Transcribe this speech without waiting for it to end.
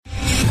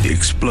The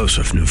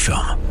explosive new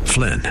film,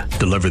 Flynn,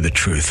 deliver the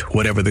truth,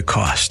 whatever the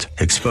cost,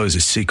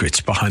 exposes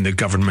secrets behind the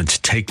government's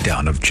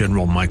takedown of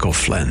General Michael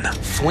Flynn.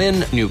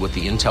 Flynn knew what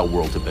the intel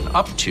world had been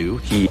up to.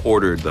 He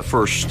ordered the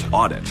first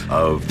audit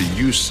of the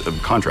use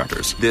of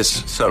contractors.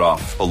 This set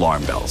off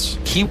alarm bells.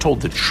 He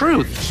told the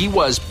truth. He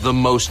was the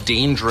most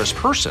dangerous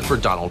person for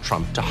Donald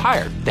Trump to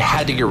hire. They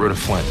had to get rid of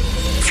Flynn.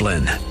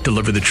 Flynn,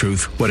 deliver the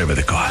truth, whatever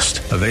the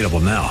cost. Available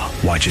now.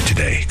 Watch it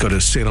today. Go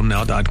to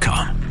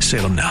salemnow.com.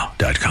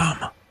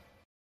 salemnow.com.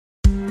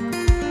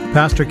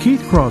 Pastor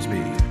Keith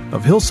Crosby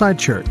of Hillside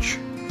Church.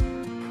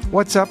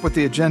 What's up with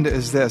the agenda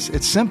is this.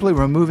 It's simply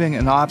removing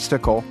an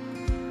obstacle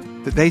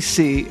that they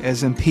see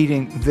as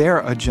impeding their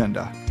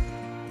agenda.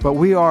 But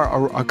we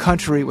are a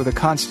country with a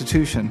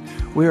constitution.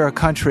 We are a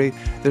country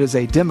that is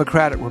a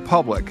democratic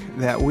republic,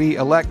 that we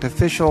elect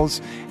officials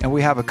and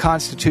we have a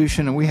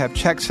constitution and we have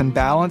checks and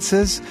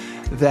balances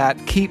that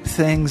keep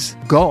things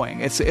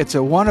going. It's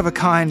a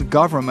one-of-a-kind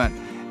government,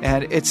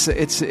 and it's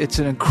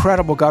an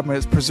incredible government.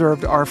 It's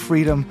preserved our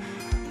freedom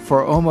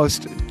for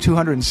almost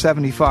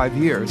 275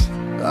 years.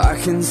 I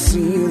can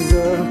see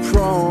the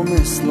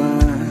promised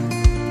land,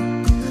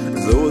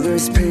 though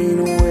there's pain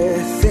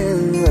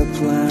within the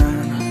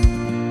plan.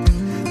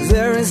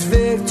 There is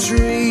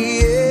victory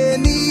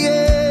in the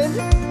end.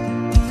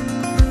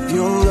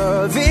 Your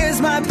love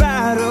is my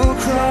battle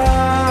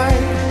cry,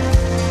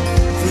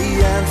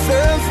 the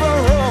anthem for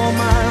all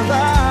my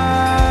life.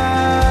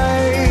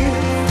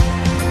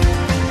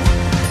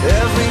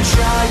 Every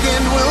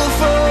giant will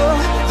fall,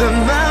 the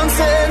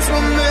mountains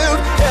will move,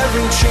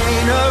 every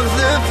chain of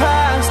the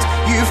past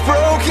you've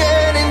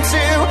broken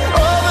into.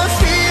 All the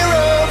fear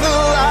of the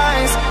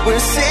lies, we're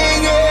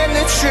singing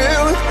the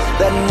truth,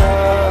 that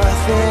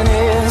nothing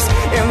is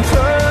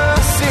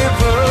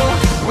impossible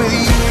with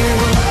you.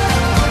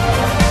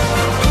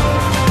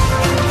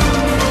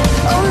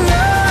 Oh,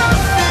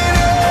 nothing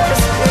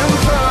is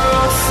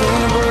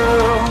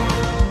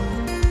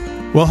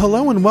impossible. Well,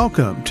 hello and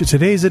welcome to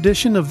today's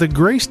edition of the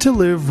Grace to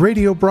Live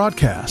radio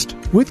broadcast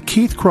with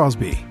Keith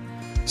Crosby,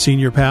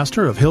 Senior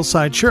Pastor of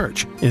Hillside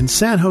Church in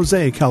San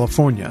Jose,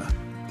 California.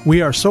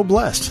 We are so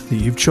blessed that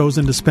you've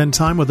chosen to spend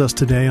time with us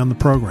today on the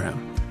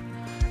program.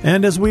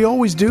 And as we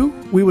always do,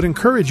 we would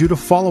encourage you to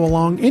follow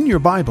along in your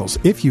Bibles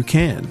if you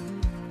can.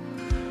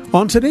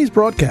 On today's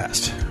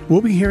broadcast,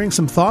 we'll be hearing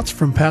some thoughts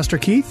from Pastor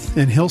Keith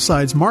and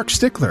Hillside's Mark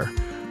Stickler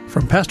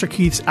from Pastor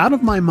Keith's Out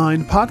of My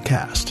Mind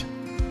podcast.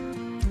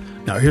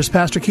 Now here's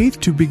Pastor Keith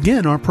to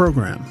begin our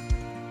program.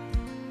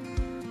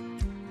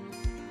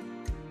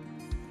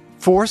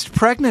 Forced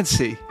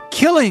pregnancy,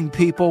 killing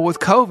people with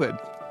COVID.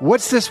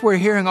 What's this we're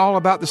hearing all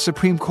about the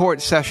Supreme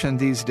Court session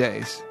these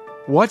days?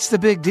 What's the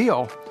big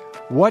deal?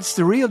 What's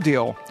the real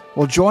deal?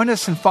 Well, join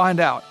us and find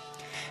out.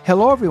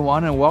 Hello,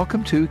 everyone, and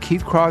welcome to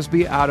Keith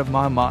Crosby Out of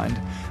My Mind.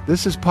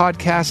 This is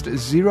podcast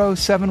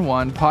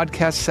 071,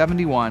 podcast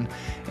 71,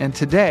 and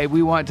today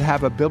we want to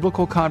have a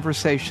biblical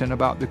conversation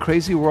about the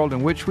crazy world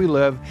in which we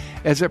live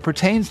as it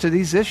pertains to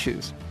these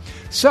issues.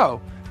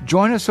 So,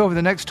 join us over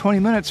the next 20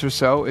 minutes or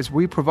so as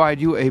we provide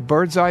you a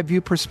bird's-eye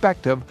view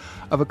perspective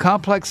of a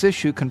complex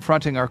issue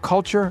confronting our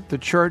culture, the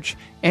church,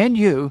 and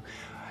you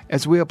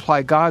as we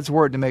apply God's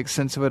Word to make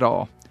sense of it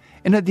all.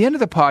 And at the end of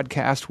the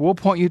podcast, we'll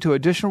point you to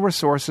additional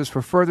resources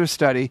for further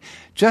study,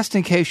 just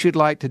in case you'd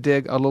like to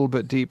dig a little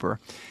bit deeper.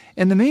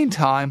 In the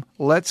meantime,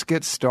 let's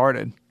get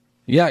started.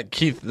 Yeah,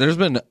 Keith, there's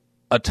been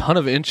a ton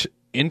of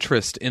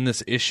interest in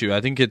this issue.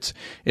 I think it's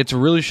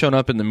really shown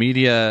up in the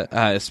media,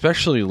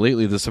 especially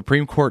lately. The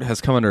Supreme Court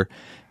has come under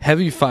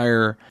heavy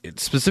fire,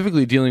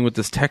 specifically dealing with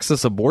this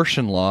Texas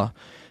abortion law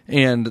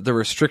and the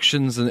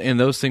restrictions and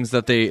those things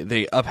that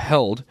they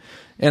upheld.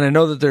 And I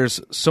know that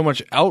there's so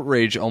much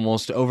outrage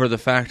almost over the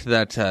fact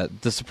that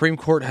the Supreme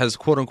Court has,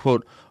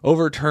 quote-unquote,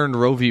 overturned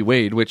Roe v.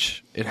 Wade,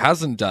 which it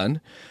hasn't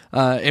done.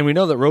 And we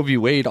know that Roe v.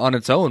 Wade on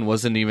its own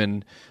wasn't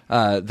even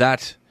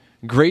that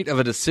great of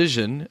a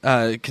decision,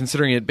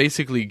 considering it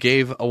basically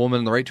gave a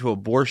woman the right to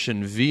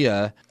abortion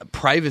via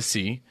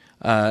privacy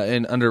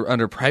and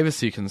under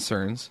privacy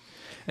concerns.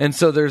 And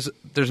so there's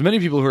many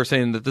people who are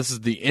saying that this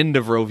is the end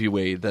of Roe v.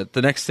 Wade, that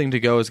the next thing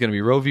to go is going to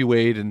be Roe v.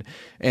 Wade,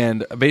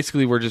 and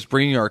basically we're just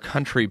bringing our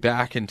country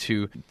back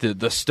into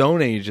the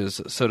Stone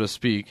Ages, so to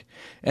speak.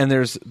 And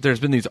there's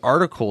been these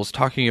articles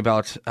talking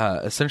about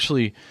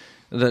essentially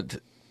that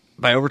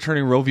by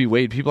overturning Roe v.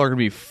 Wade, people are going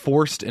to be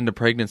forced into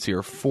pregnancy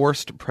or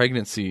forced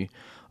pregnancy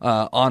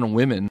on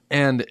women.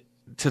 And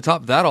to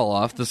top that all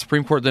off, the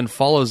Supreme Court then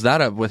follows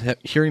that up with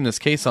hearing this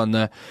case on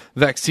the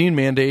vaccine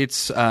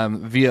mandates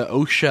via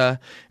OSHA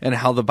and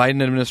how the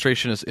Biden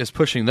administration is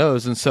pushing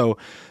those. And so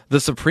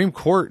the Supreme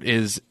Court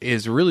is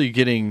really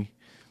getting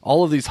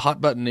all of these hot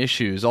button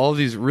issues, all of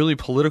these really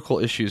political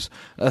issues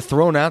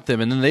thrown at them,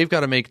 and then they've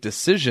got to make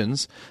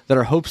decisions that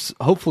are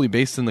hopefully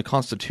based in the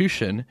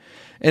Constitution.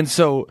 And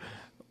so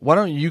why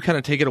don't you kind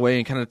of take it away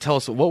and kind of tell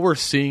us what we're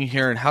seeing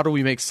here and how do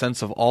we make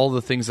sense of all the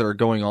things that are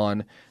going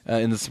on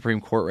in the Supreme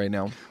Court right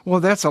now? Well,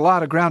 that's a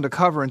lot of ground to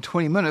cover in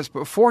 20 minutes,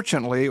 but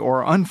fortunately,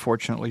 or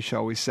unfortunately,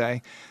 shall we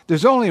say,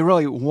 there's only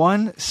really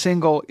one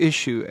single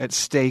issue at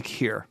stake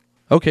here.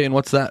 Okay, and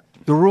what's that?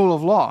 The rule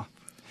of law.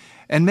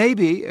 And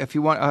maybe, if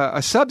you want,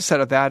 a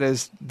subset of that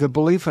is the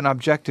belief in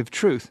objective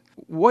truth.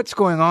 What's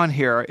going on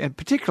here, and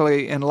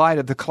particularly in light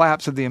of the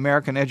collapse of the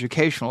American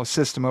educational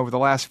system over the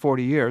last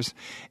 40 years,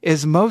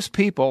 is most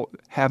people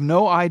have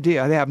no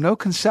idea, they have no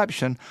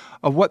conception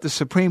of what the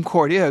Supreme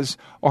Court is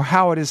or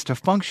how it is to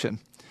function.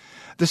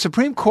 The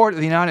Supreme Court of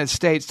the United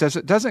States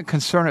doesn't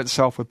concern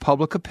itself with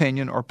public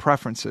opinion or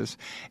preferences.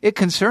 It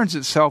concerns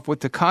itself with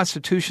the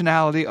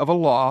constitutionality of a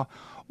law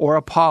or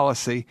a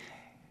policy,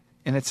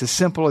 and it's as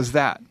simple as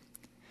that.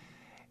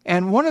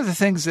 And one of the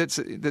things that's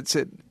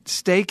at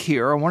stake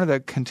here, or one of the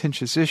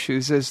contentious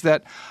issues, is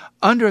that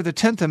under the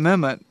 10th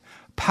Amendment,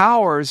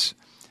 powers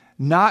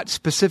not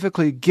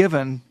specifically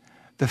given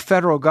the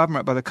federal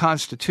government by the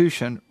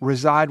Constitution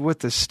reside with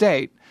the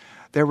state.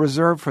 They're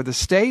reserved for the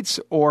states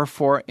or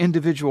for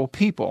individual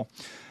people.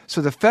 So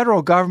the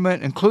federal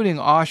government, including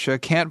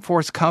OSHA, can't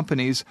force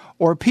companies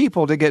or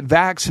people to get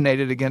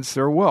vaccinated against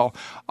their will.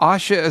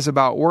 OSHA is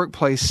about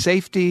workplace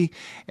safety,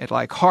 and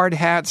like hard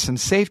hats and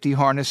safety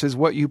harnesses,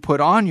 what you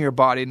put on your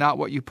body, not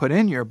what you put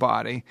in your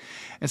body.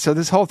 And so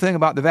this whole thing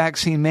about the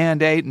vaccine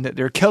mandate and that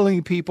they're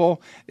killing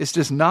people is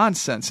just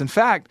nonsense. In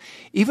fact,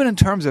 even in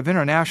terms of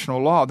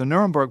international law, the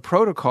Nuremberg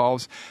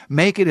Protocols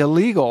make it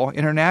illegal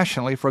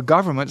internationally for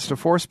governments to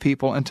force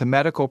people into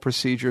medical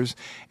procedures,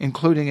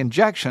 including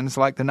injections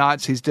like the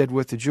Nazis did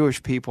with the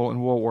Jewish people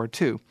in World War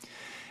II.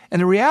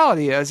 And the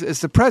reality is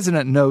the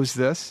president knows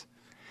this.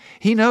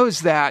 He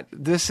knows that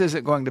this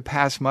isn't going to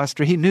pass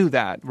muster. He knew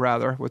that,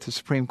 rather, with the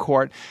Supreme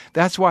Court.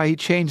 That's why he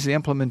changed the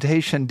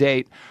implementation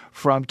date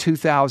from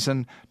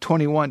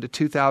 2021 to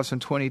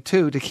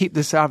 2022 to keep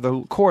this out of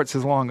the courts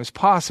as long as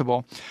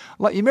possible.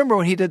 You remember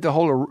when he did the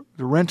whole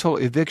rental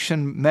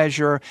eviction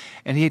measure,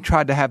 and he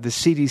tried to have the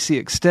CDC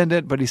extend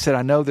it, but he said,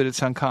 I know that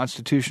it's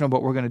unconstitutional,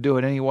 but we're going to do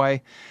it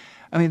anyway.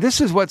 I mean,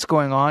 this is what's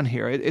going on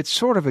here. It's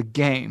sort of a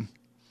game.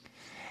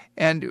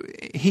 And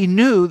he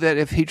knew that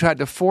if he tried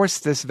to force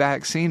this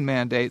vaccine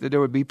mandate, that there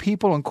would be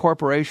people and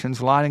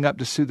corporations lining up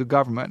to sue the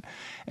government.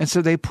 And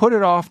so they put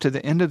it off to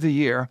the end of the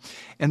year.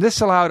 And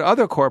this allowed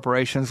other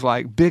corporations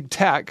like Big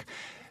Tech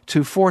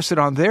to force it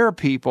on their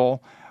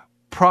people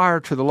prior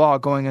to the law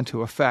going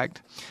into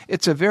effect.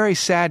 It's a very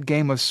sad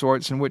game of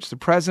sorts in which the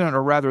president,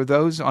 or rather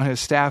those on his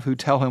staff who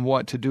tell him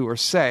what to do or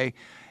say,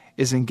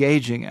 is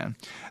engaging in.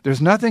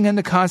 There's nothing in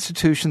the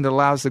Constitution that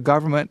allows the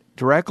government,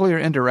 directly or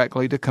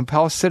indirectly, to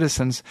compel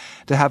citizens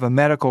to have a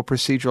medical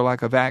procedure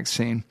like a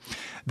vaccine.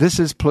 This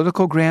is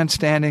political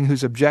grandstanding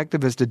whose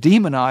objective is to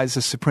demonize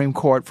the Supreme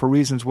Court for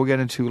reasons we'll get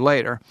into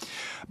later.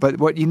 But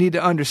what you need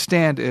to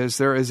understand is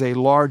there is a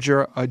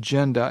larger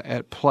agenda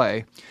at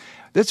play.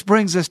 This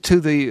brings us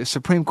to the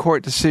Supreme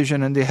Court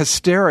decision and the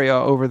hysteria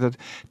over the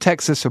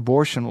Texas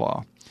abortion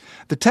law.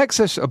 The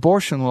Texas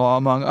abortion law,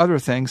 among other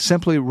things,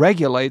 simply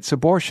regulates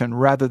abortion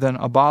rather than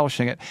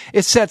abolishing it.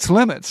 It sets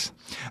limits.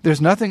 There's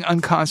nothing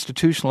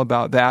unconstitutional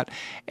about that,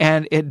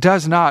 and it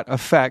does not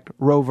affect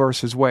Roe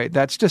versus Wade.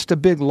 That's just a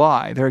big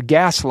lie. They're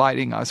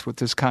gaslighting us with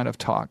this kind of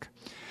talk.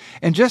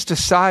 And just a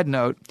side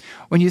note,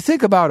 when you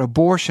think about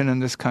abortion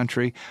in this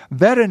country,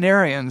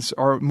 veterinarians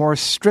are more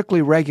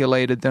strictly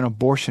regulated than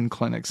abortion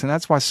clinics, and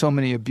that's why so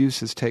many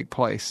abuses take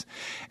place.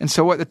 And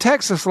so what the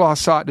Texas law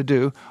sought to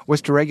do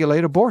was to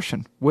regulate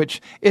abortion,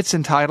 which it's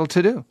entitled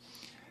to do.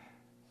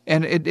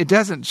 And it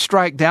doesn't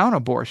strike down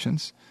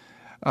abortions.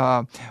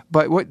 But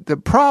what the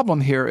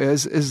problem here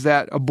is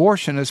that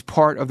abortion is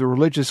part of the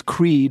religious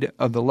creed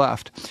of the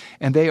left,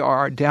 and they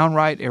are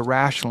downright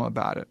irrational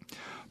about it.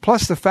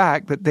 Plus the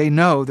fact that they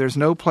know there's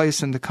no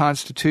place in the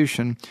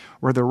Constitution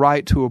where the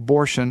right to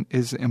abortion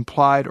is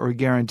implied or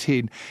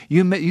guaranteed.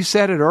 You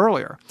said it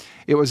earlier.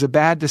 It was a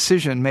bad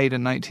decision made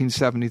in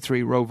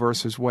 1973, Roe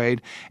versus Wade,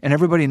 and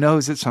everybody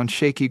knows it's on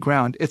shaky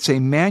ground. It's a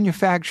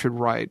manufactured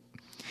right,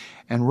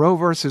 and Roe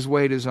versus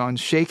Wade is on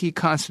shaky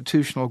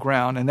constitutional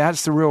ground, and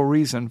that's the real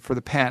reason for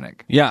the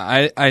panic.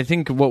 Yeah, I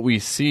think what we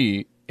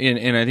see,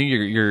 and I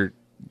think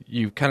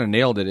you kind of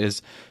nailed it,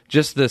 is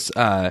just this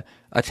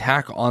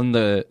attack on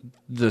the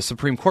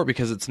Supreme Court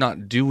because it's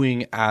not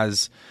doing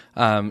as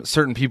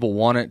certain people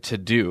want it to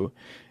do.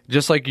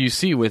 Just like you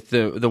see with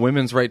the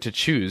women's right to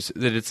choose,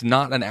 that it's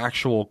not an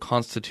actual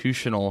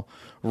constitutional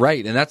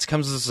right, and that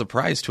comes as a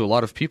surprise to a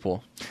lot of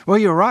people. Well,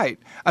 you're right.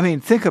 I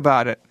mean, think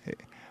about it.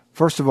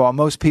 First of all,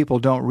 most people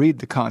don't read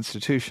the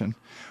Constitution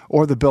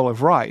or the Bill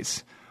of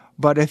Rights.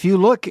 But if you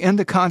look in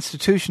the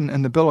Constitution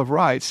and the Bill of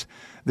Rights,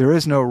 there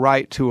is no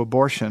right to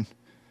abortion.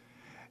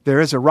 There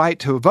is a right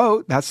to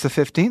vote. That's the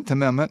 15th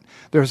Amendment.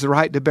 There's the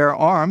right to bear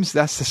arms.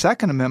 That's the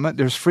Second Amendment.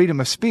 There's freedom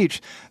of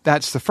speech.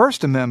 That's the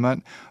First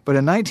Amendment. But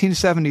in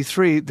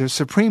 1973, the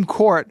Supreme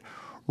Court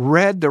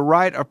read the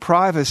right of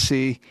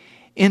privacy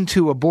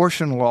into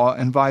abortion law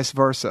and vice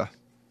versa.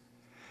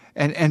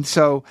 And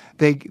so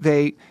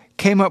they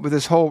came up with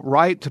this whole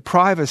right to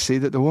privacy,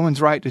 that the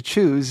woman's right to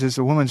choose is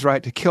the woman's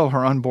right to kill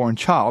her unborn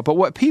child. But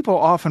what people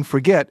often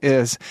forget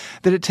is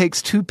that it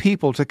takes two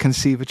people to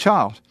conceive a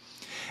child.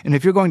 And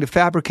if you're going to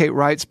fabricate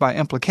rights by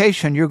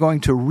implication, you're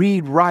going to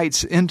read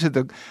rights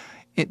into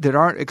that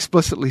aren't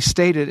explicitly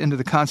stated into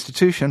the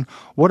Constitution,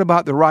 what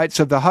about the rights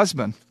of the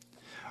husband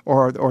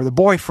or the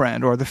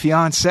boyfriend or the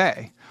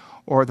fiancé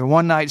or the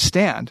one-night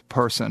stand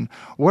person?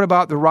 What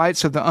about the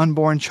rights of the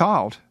unborn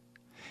child?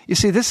 You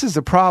see, this is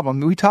the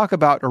problem. We talk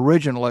about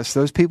originalists,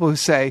 those people who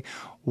say,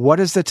 what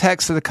does the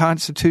text of the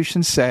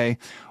Constitution say?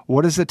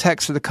 What does the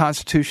text of the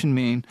Constitution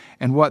mean?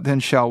 And what then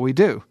shall we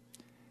do?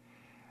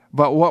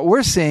 But what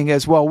we're seeing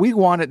is, well, we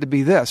want it to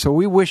be this, or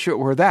we wish it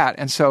were that.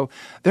 And so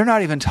they're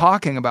not even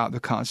talking about the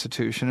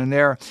Constitution, and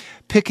they're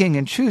picking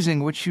and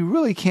choosing, which you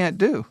really can't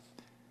do.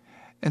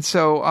 And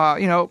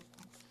so,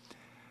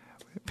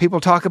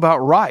 people talk about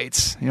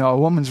rights, a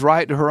woman's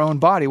right to her own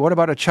body. What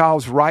about a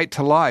child's right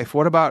to life?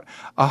 What about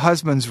a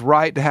husband's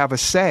right to have a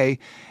say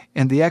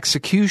in the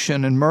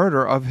execution and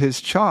murder of his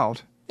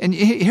child? And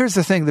here's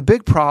the thing, the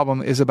big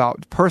problem is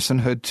about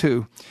personhood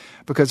too,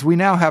 because we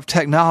now have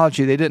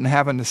technology they didn't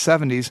have in the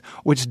 70s,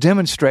 which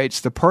demonstrates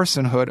the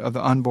personhood of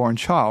the unborn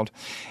child.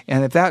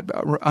 And if that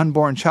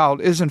unborn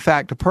child is in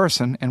fact a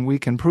person, and we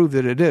can prove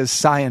that it is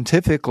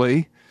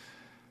scientifically,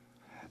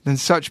 then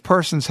such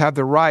persons have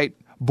the right,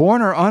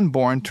 born or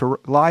unborn, to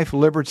life,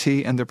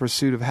 liberty, and the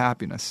pursuit of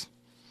happiness.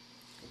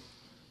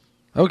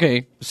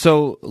 Okay,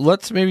 so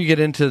let's maybe get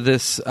into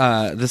this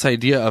this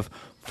idea of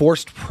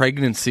forced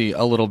pregnancy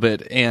a little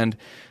bit, and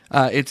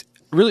it's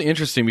really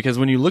interesting because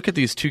when you look at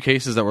these two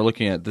cases that we're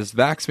looking at, this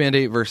vax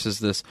mandate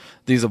versus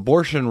these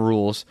abortion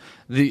rules,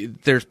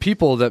 there's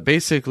people that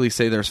basically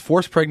say there's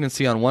forced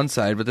pregnancy on one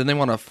side, but then they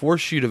want to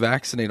force you to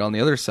vaccinate on the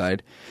other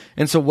side.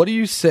 And so what do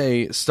you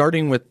say,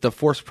 starting with the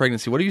forced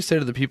pregnancy, what do you say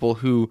to the people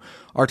who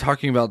are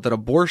talking about that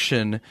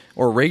abortion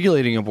or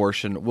regulating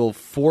abortion will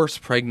force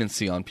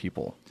pregnancy on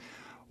people?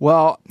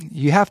 Well,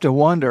 you have to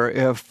wonder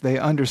if they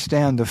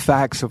understand the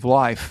facts of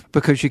life,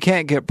 because you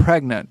can't get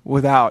pregnant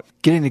without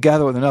getting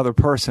together with another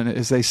person.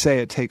 As they say,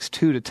 it takes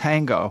two to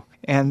tango.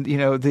 And,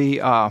 the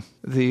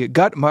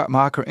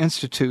Guttmacher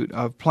Institute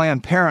of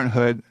Planned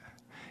Parenthood,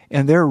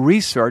 in their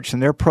research and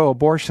their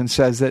pro-abortion,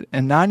 says that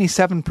in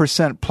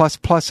 97%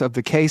 plus of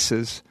the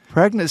cases,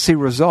 pregnancy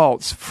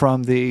results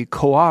from the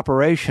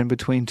cooperation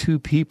between two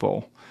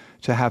people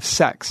to have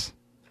sex.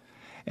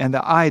 And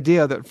the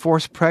idea that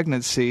forced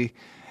pregnancy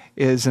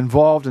is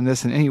involved in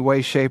this in any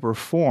way, shape, or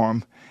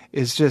form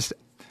is just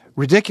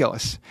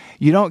ridiculous.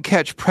 You don't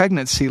catch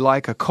pregnancy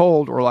like a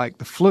cold or like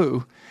the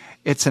flu.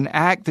 It's an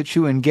act that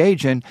you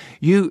engage in.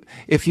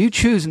 If you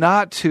choose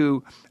not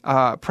to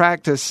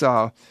practice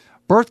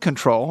birth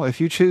control,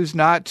 if you choose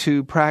not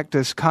to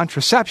practice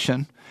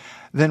contraception,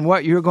 then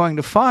what you're going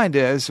to find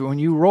is when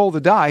you roll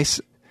the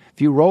dice, if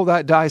you roll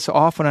that dice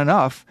often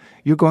enough,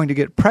 you're going to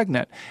get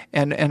pregnant.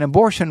 And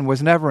abortion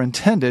was never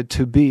intended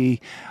to be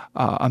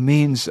a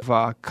means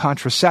of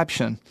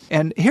contraception.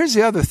 And here's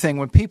the other thing.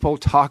 When people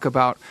talk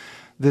about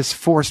this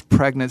forced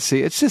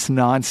pregnancy, it's just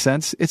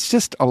nonsense. It's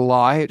just a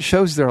lie. It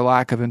shows their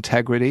lack of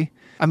integrity.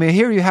 I mean,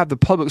 here you have the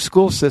public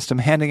school system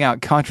handing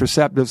out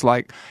contraceptives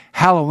like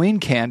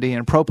Halloween candy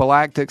and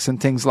prophylactics and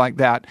things like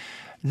that.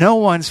 No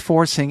one's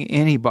forcing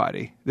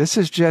anybody. This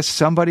is just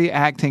somebody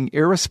acting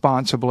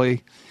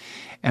irresponsibly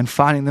and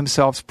finding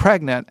themselves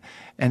pregnant,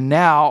 and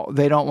now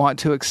they don't want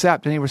to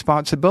accept any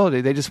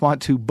responsibility. They just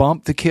want to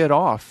bump the kid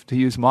off, to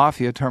use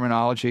mafia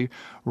terminology,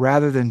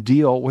 rather than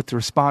deal with the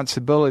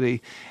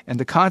responsibility and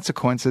the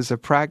consequences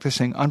of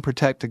practicing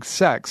unprotected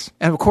sex.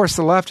 And of course,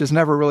 the left has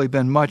never really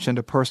been much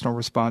into personal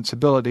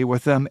responsibility.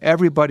 With them,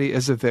 everybody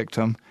is a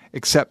victim,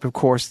 except, of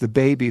course, the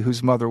baby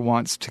whose mother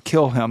wants to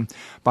kill him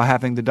by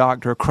having the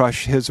doctor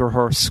crush his or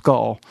her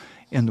skull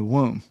in the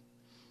womb.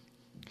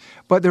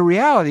 But the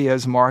reality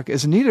is, Mark,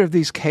 is neither of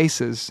these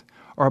cases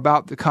are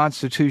about the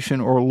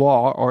Constitution or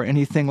law or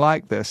anything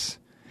like this.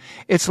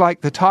 It's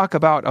like the talk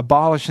about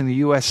abolishing the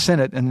U.S.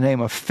 Senate in the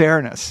name of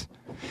fairness.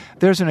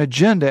 There's an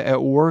agenda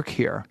at work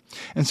here.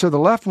 And so the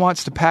left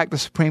wants to pack the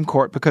Supreme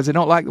Court because they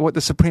don't like what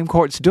the Supreme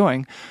Court's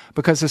doing,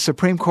 because the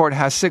Supreme Court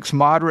has 6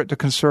 moderate to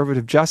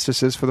conservative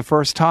justices for the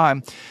first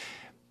time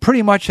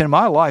pretty much in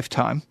my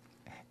lifetime.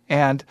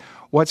 And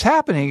what's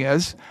happening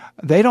is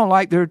they don't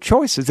like their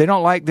choices. They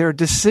don't like their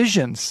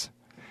decisions.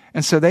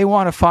 And so they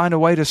want to find a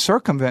way to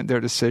circumvent their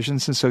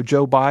decisions. And so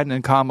Joe Biden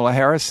and Kamala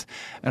Harris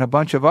and a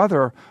bunch of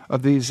other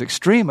of these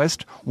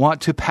extremists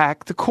want to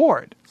pack the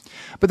court.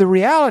 But the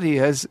reality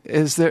is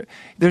that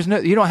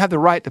you don't have the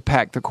right to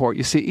pack the court.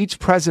 You see, each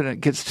president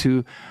gets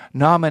to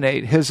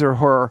nominate his or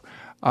her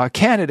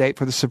candidate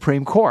for the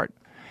Supreme Court.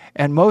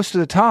 And most of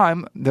the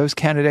time, those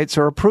candidates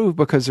are approved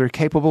because they're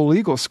capable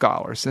legal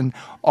scholars. And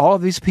all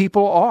of these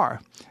people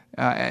are.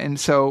 And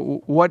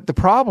so what the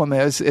problem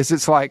is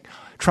it's like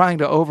trying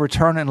to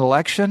overturn an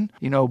election,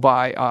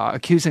 by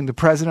accusing the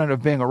president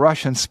of being a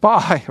Russian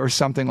spy or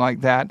something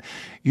like that.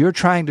 You're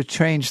trying to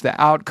change the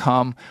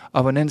outcome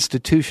of an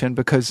institution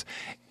because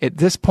at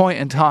this point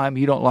in time,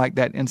 you don't like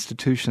that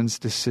institution's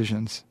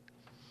decisions.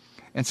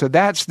 And so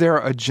that's their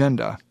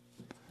agenda.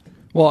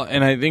 Well,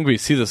 and I think we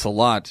see this a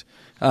lot.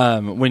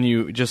 When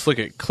you just look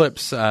at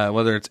clips,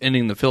 whether it's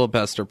ending the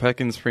filibuster,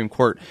 packing the Supreme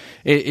Court,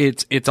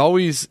 it's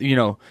always,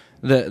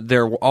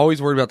 they're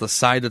always worried about the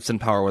side that's in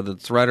power, whether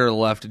it's right or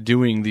left,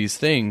 doing these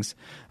things.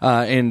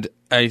 And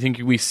I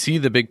think we see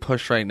the big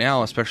push right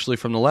now, especially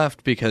from the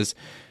left, because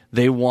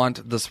they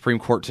want the Supreme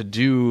Court to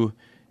do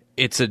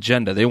its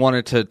agenda. They want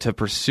it to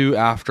pursue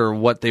after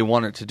what they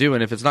want it to do.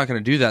 And if it's not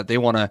going to do that, they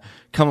want to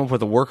come up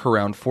with a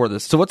workaround for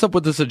this. So what's up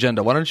with this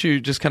agenda? Why don't you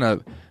just kind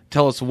of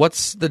tell us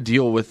what's the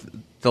deal with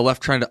the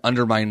left trying to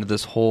undermine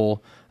this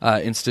whole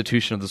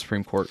institution of the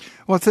Supreme Court?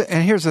 Well,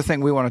 and here's the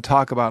thing we want to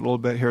talk about a little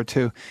bit here,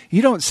 too.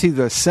 You don't see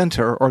the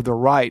center or the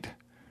right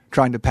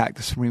trying to pack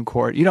the Supreme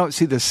Court. You don't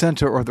see the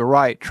center or the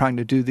right trying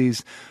to do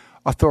these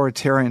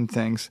authoritarian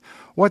things.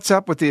 What's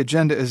up with the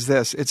agenda is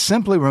this. It's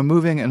simply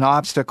removing an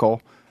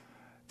obstacle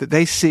that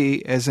they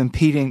see as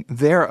impeding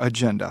their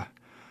agenda.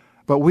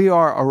 But we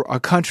are a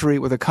country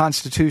with a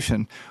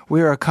constitution.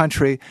 We are a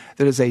country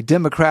that is a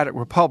democratic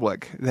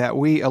republic, that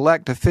we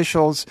elect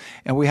officials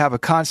and we have a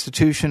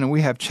constitution and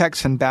we have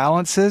checks and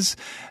balances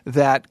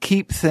that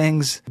keep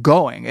things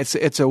going.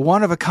 It's a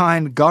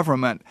one-of-a-kind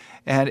government,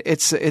 and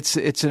it's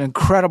an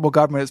incredible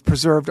government. It's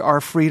preserved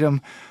our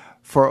freedom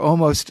for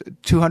almost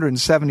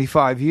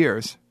 275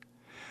 years.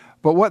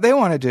 But what they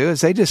want to do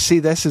is they just see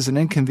this as an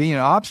inconvenient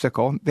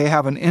obstacle. They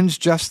have an ends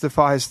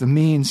justifies the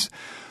means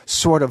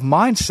sort of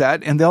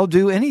mindset, and they'll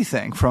do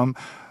anything from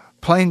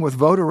playing with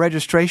voter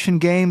registration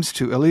games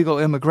to illegal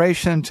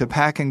immigration to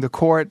packing the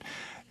court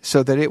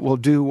so that it will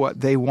do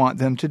what they want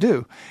them to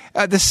do.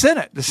 The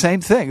Senate, the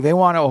same thing. They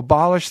want to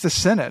abolish the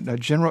Senate.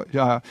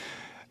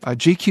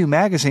 GQ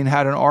magazine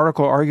had an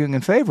article arguing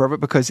in favor of it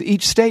because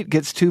each state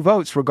gets 2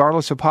 votes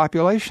regardless of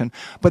population.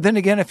 But then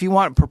again, if you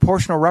want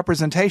proportional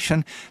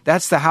representation,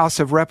 that's the House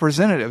of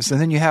Representatives.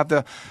 And then you have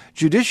the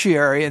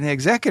judiciary and the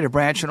executive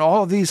branch, and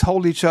all of these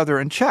hold each other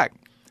in check.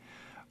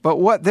 But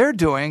what they're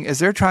doing is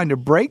they're trying to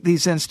break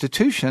these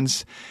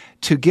institutions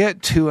to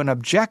get to an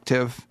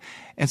objective,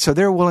 and so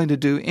they're willing to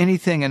do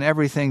anything and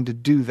everything to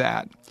do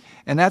that.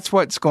 And that's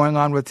what's going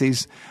on with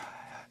the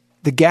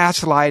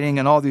gaslighting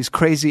and all these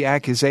crazy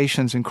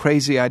accusations and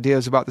crazy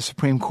ideas about the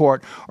Supreme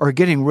Court, or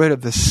getting rid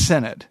of the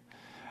Senate.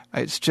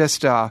 It's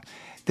just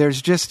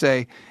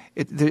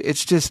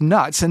it's just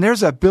nuts, and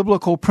there's a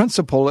biblical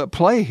principle at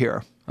play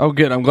here. Oh,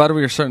 good. I'm glad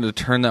we are starting to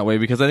turn that way,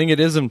 because I think it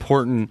is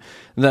important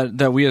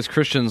that we as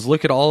Christians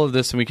look at all of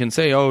this and we can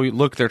say, oh,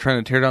 look, they're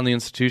trying to tear down the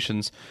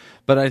institutions.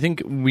 But I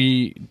think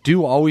we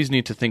do always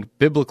need to think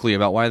biblically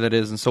about why that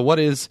is. And so what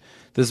is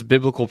this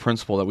biblical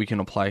principle that we can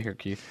apply here,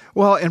 Keith?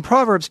 Well, in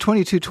Proverbs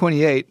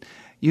 22:28,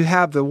 you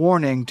have the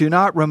warning, do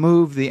not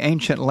remove the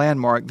ancient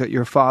landmark that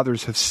your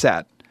fathers have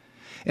set.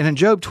 And in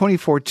Job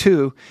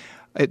 24:2,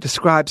 it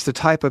describes the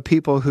type of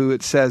people who,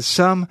 it says,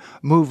 some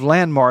move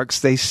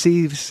landmarks, they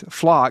seize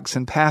flocks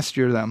and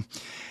pasture them.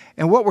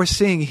 And what we're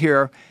seeing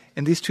here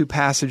in these 2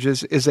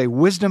 passages is a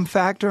wisdom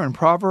factor in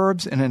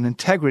Proverbs and an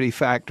integrity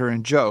factor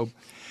in Job.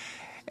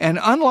 And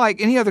unlike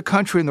any other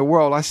country in the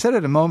world, I said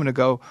it a moment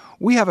ago,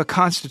 we have a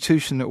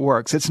constitution that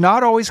works. It's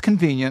not always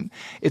convenient.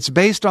 It's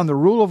based on the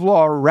rule of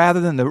law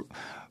rather than the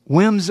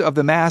whims of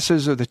the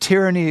masses or the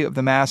tyranny of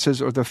the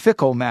masses or the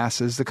fickle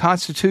masses. The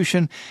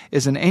Constitution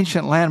is an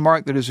ancient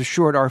landmark that has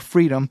assured our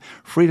freedom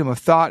of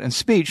thought and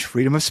speech.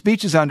 Freedom of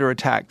speech is under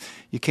attack.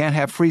 You can't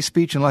have free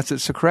speech unless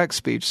it's the correct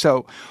speech.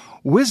 So,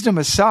 wisdom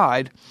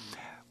aside,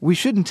 we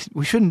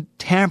shouldn't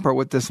tamper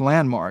with this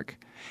landmark.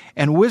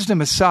 And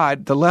wisdom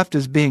aside, the left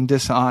is being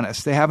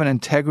dishonest. They have an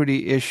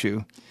integrity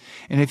issue.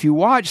 And if you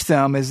watch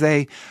them as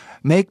they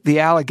make the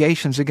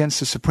allegations against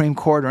the Supreme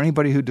Court or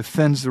anybody who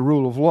defends the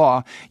rule of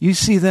law, you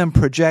see them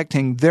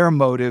projecting their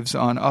motives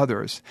on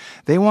others.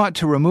 They want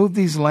to remove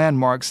these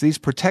landmarks, these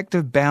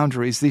protective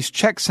boundaries, these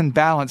checks and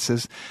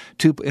balances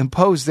to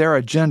impose their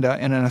agenda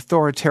in an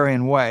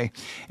authoritarian way.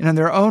 And in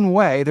their own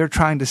way, they're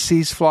trying to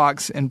seize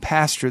flocks and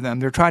pasture them.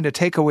 They're trying to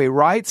take away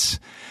rights.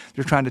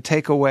 They're trying to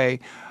take away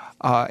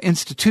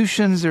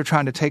institutions. They're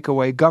trying to take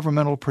away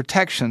governmental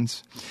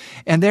protections.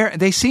 And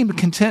they seem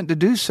content to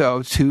do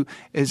so to,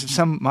 as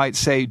some might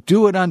say,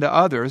 do it unto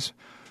others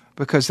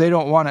because they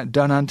don't want it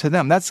done unto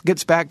them. That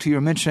gets back to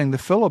your mentioning the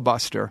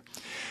filibuster.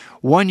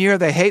 One year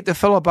they hate the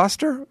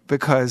filibuster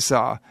because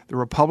the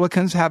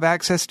Republicans have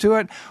access to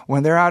it.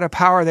 When they're out of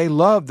power, they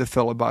love the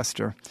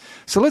filibuster.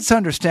 So let's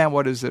understand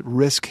what is at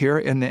risk here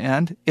in the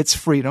end. It's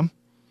freedom.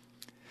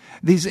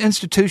 These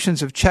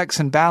institutions of checks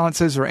and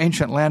balances are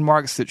ancient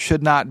landmarks that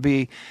should not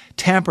be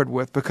tampered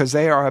with because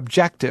they are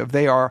objective.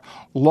 They are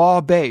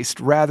law-based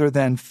rather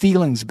than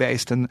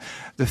feelings-based. And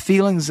the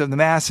feelings of the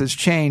masses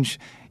change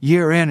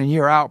year in and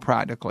year out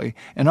practically.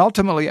 And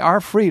ultimately,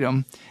 our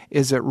freedom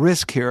is at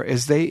risk here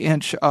as they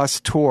inch us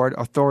toward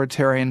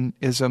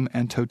authoritarianism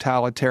and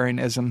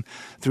totalitarianism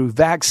through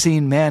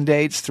vaccine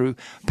mandates, through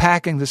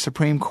packing the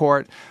Supreme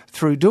Court,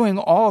 through doing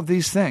all of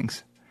these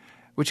things.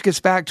 Which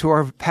gets back to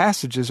our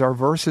passages, our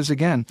verses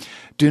again.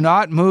 Do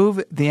not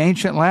move the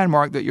ancient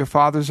landmark that your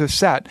fathers have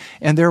set.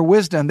 In their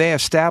wisdom, they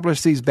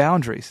establish these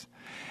boundaries.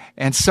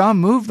 And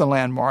some move the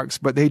landmarks,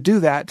 but they do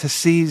that to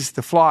seize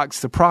the flocks,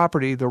 the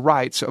property, the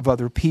rights of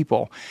other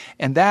people.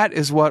 And that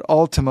is what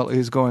ultimately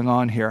is going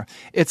on here.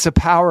 It's a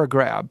power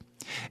grab.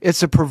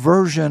 It's a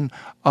perversion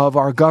of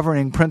our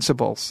governing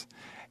principles.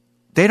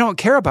 They don't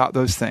care about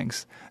those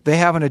things. They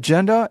have an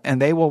agenda,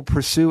 and they will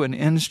pursue an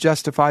ends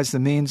justifies the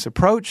means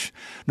approach,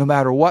 no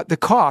matter what the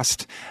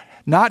cost,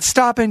 not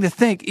stopping to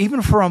think,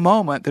 even for a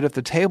moment, that if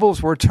the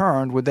tables were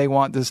turned, would they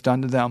want this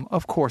done to them?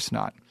 Of course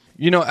not.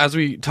 You know, as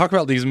we talk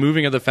about these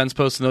moving of the fence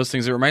posts and those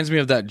things, it reminds me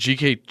of that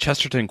G.K.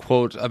 Chesterton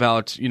quote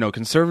about,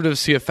 conservatives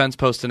see a fence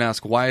post and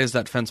ask, why is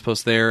that fence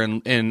post there?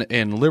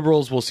 And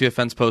liberals will see a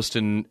fence post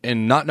and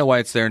not know why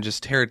it's there and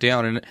just tear it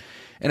down.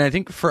 And I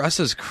think for us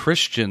as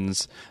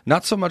Christians,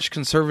 not so much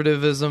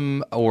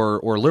conservatism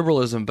or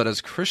liberalism, but as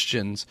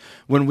Christians,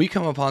 when we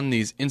come upon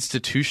these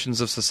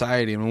institutions of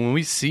society and when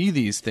we see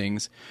these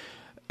things,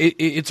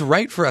 it's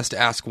right for us to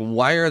ask,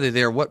 why are they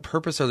there? What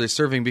purpose are they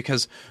serving?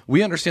 Because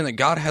we understand that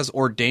God has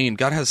ordained,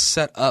 God has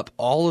set up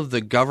all of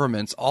the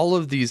governments, all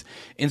of these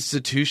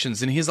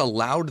institutions, and He's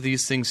allowed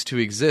these things to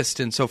exist.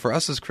 And so for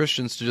us as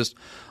Christians to just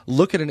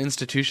look at an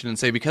institution and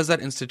say, because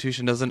that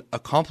institution doesn't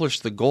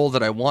accomplish the goal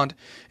that I want,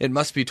 it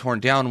must be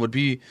torn down, would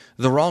be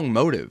the wrong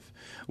motive.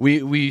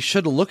 We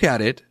should look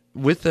at it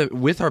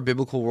with our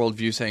biblical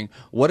worldview, saying,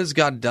 what has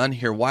God done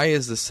here? Why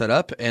is this set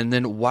up? And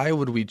then why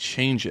would we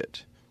change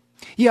it?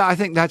 Yeah, I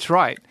think that's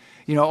right.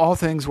 All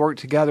things work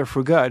together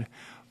for good.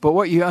 But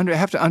what you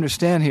have to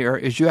understand here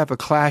is you have a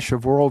clash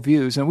of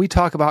worldviews. And we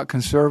talk about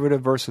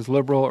conservative versus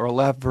liberal, or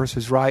left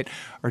versus right,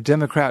 or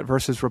Democrat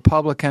versus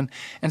Republican.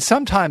 And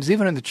sometimes,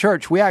 even in the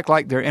church, we act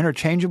like they're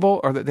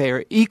interchangeable or that they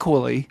are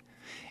equally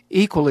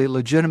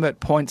legitimate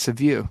points of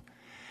view.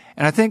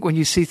 And I think when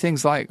you see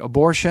things like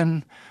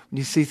abortion, when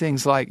you see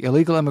things like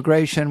illegal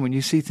immigration, when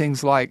you see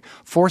things like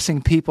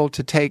forcing people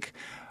to take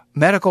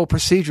medical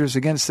procedures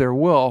against their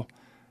will,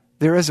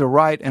 there is a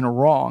right and a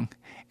wrong,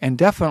 and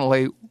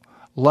definitely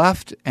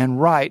left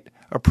and right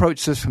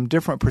approach this from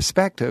different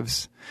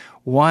perspectives,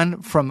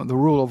 one from the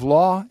rule of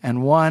law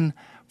and one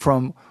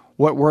from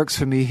what works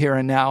for me here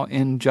and now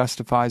in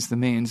justifies the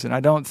means. And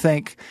I don't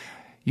think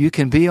you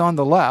can be on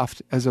the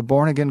left as a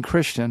born-again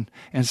Christian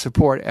and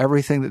support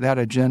everything that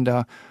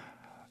agenda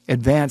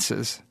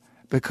advances,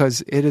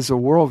 because it is a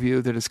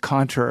worldview that is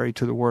contrary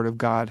to the Word of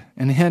God,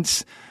 and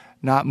hence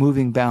not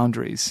moving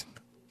boundaries.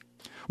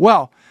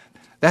 Well,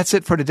 that's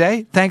it for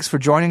today. Thanks for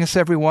joining us,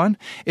 everyone.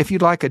 If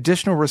you'd like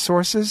additional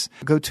resources,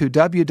 go to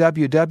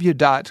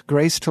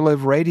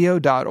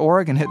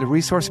www.gracetoliveradio.org and hit the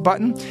resource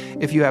button.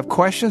 If you have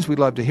questions, we'd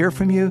love to hear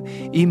from you.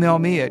 Email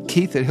me at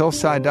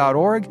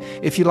keith@hillside.org.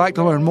 If you'd like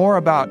to learn more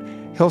about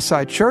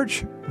Hillside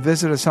Church,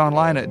 visit us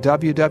online at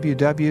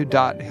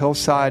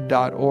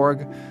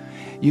www.hillside.org.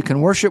 You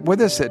can worship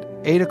with us at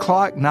 8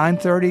 o'clock,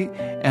 9:30,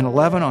 and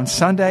 11 on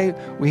Sunday.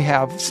 We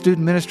have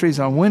student ministries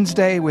on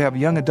Wednesday. We have a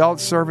young adult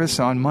service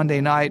on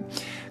Monday night.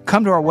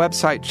 Come to our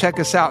website, check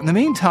us out. In the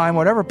meantime,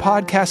 whatever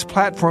podcast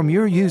platform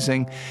you're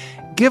using,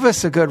 give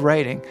us a good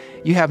rating.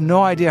 You have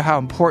no idea how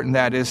important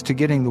that is to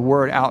getting the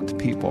word out to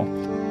people.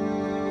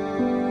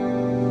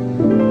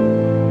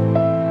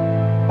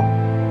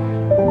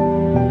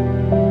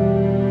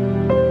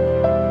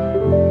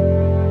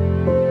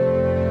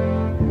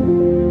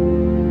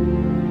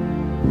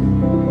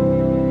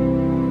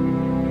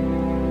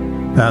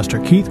 Pastor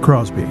Keith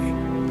Crosby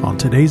on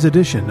today's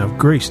edition of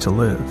Grace to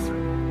Live.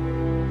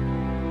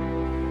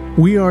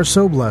 We are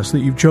so blessed that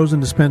you've chosen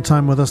to spend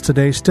time with us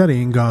today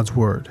studying God's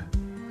Word.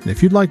 And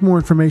if you'd like more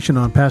information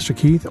on Pastor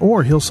Keith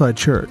or Hillside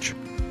Church,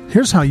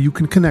 here's how you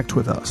can connect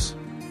with us.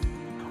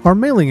 Our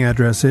mailing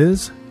address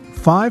is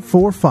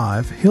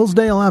 545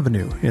 Hillsdale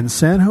Avenue in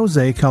San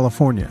Jose,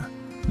 California,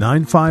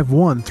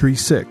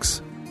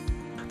 95136.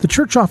 The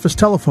church office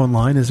telephone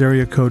line is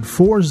area code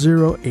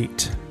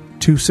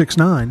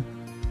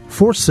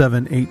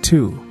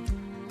 408-269-4782.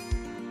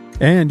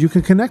 And you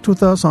can connect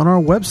with us on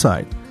our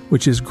website,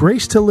 which is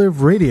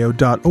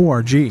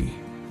gracetoliveradio.org.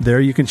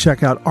 There you can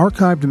check out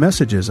archived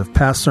messages of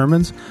past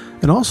sermons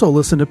and also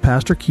listen to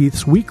Pastor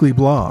Keith's weekly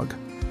blog.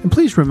 And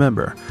please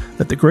remember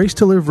that the Grace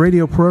to Live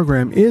radio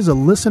program is a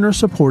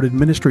listener-supported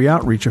ministry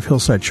outreach of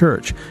Hillside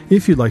Church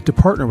if you'd like to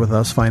partner with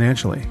us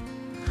financially.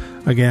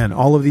 Again,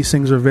 all of these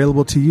things are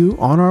available to you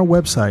on our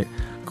website,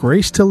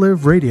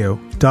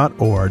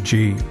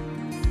 gracetoliveradio.org.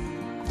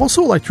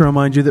 Also, I'd like to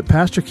remind you that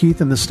Pastor Keith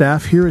and the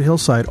staff here at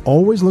Hillside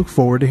always look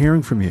forward to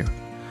hearing from you.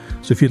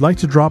 So if you'd like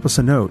to drop us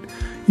a note,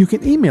 you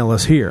can email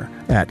us here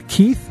at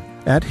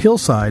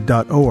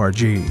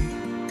keith@hillside.org.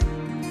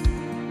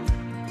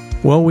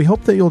 Well, we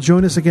hope that you'll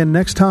join us again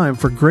next time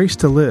for Grace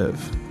to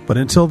Live. But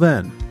until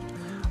then,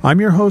 I'm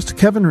your host,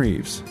 Kevin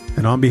Reeves,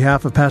 and on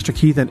behalf of Pastor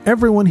Keith and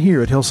everyone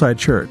here at Hillside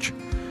Church,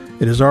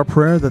 it is our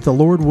prayer that the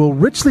Lord will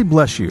richly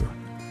bless you.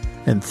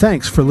 And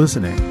thanks for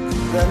listening.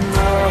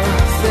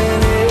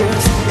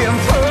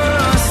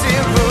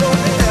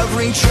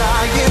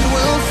 Giant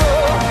will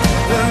fall,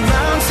 the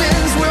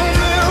mountains will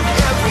move,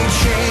 every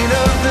chain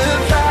of the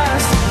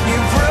past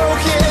you've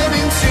broken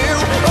into.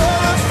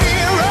 All the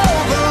fear,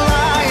 all the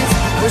lies,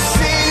 we're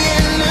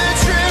seeing the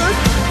truth,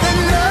 that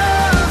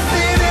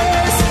nothing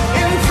is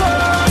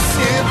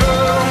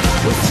impossible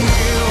with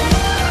you.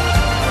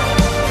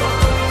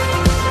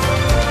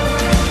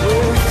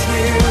 With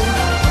you.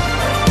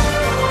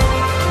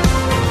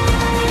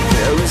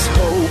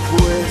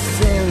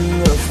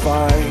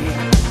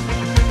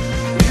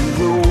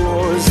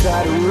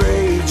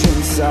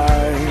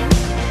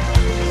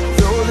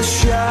 the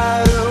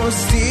shadows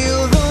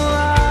steal the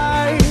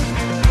light.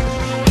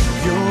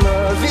 Your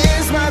love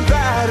is my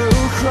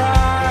battle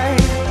cry,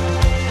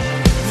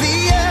 the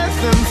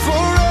anthem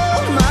for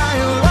all my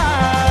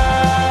life.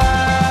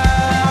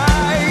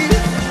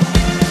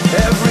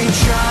 Every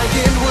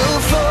giant will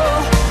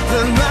fall,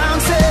 the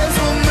mountains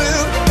will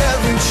move,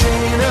 every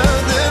chain of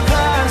the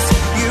past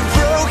you've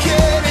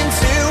broken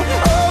into.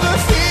 All the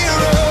fear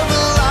of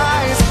the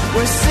lies,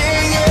 we're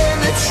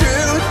singing the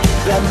truth,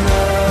 that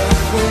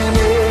nothing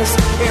is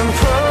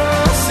impossible.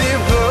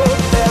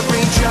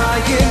 Every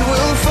giant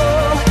will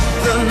fall,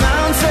 the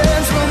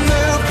mountains will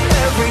move,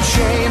 every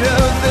chain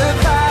of the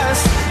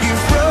past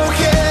you've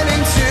broken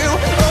into.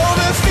 All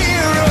the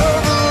fear of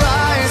the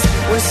lies,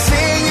 we're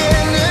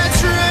singing the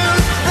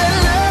truth, that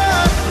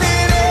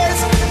nothing is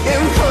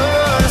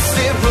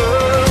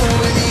impossible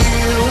with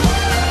you.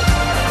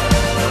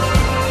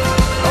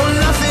 Oh,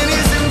 nothing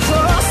is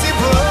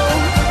impossible.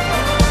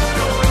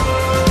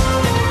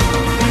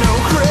 No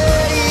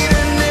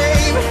greater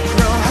name,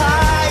 no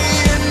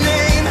higher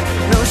name,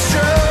 no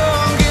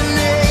stronger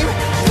name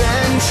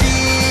than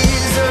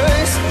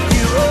Jesus.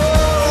 You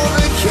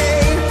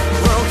overcame,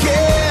 broke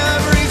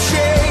every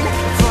chain,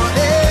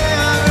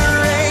 forever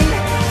reign,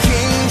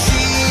 King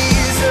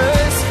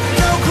Jesus.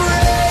 No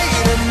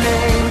greater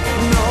name,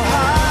 no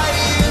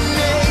higher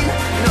name,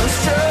 no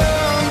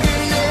stronger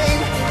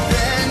name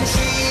than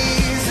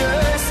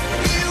Jesus.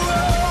 You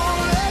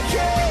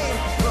overcame,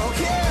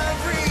 broke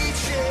every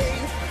chain,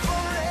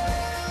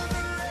 forever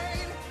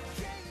reign,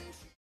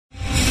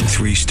 King Jesus.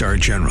 3-star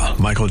General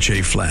Michael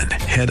J. Flynn,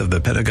 head of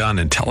the Pentagon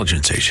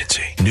Intelligence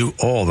Agency, knew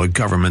all the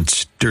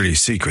government's dirty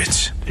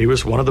secrets. He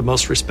was one of the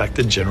most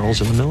respected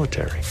generals in the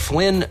military.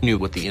 Flynn knew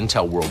what the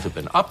intel world had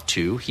been up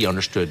to. He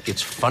understood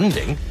its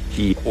funding.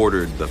 He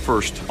ordered the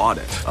first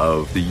audit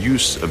of the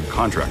use of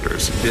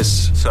contractors.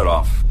 This set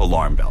off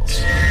alarm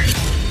bells.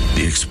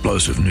 The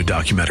explosive new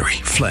documentary,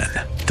 Flynn,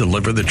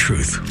 Deliver the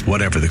Truth,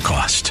 Whatever the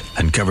Cost,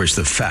 uncovers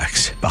the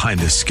facts behind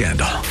this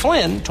scandal.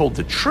 Flynn told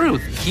the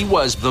truth. He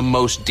was the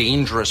most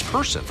dangerous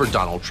person for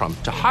Donald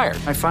Trump to hire.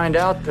 I find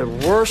out the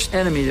worst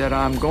enemy that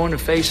I'm going to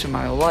face in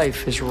my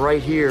life is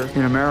right here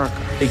in America.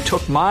 They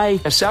took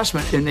my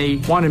assessment and they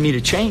wanted me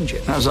to change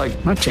it. And I was like,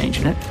 I'm not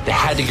changing it. They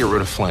had to get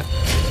rid of Flynn.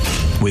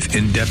 With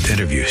in-depth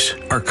interviews,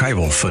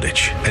 archival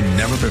footage, and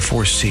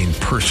never-before-seen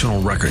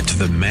personal records of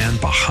the man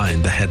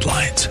behind the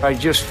headlines. I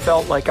just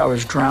felt like I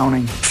was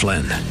drowning.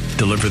 Flynn,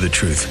 Deliver the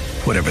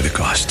Truth, Whatever the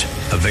Cost.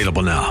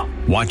 Available now.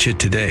 Watch it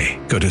today.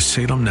 Go to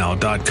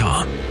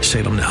salemnow.com.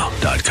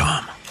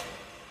 salemnow.com.